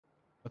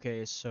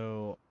Okay,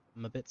 so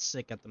I'm a bit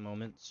sick at the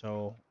moment,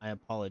 so I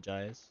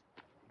apologize.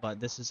 But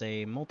this is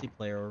a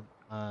multiplayer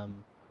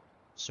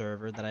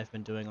server that I've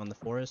been doing on the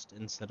forest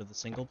instead of the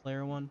single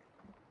player one.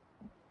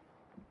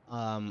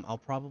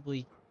 I'll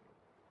probably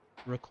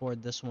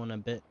record this one a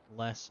bit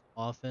less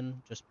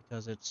often just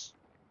because it's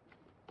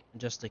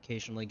just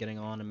occasionally getting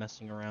on and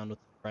messing around with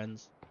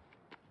friends.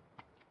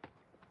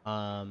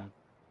 Um,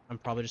 I'm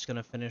probably just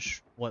gonna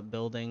finish what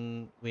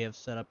building we have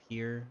set up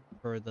here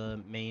for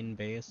the main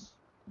base.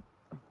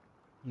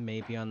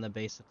 Maybe on the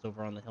base that's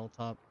over on the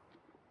hilltop.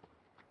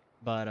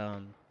 But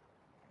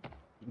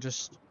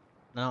just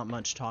not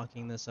much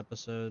talking this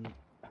episode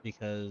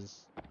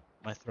because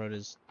my throat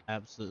is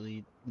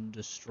absolutely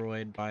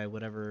destroyed by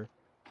whatever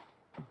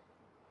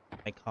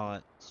I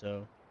caught.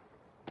 So,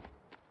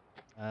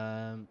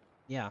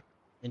 yeah,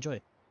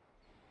 enjoy.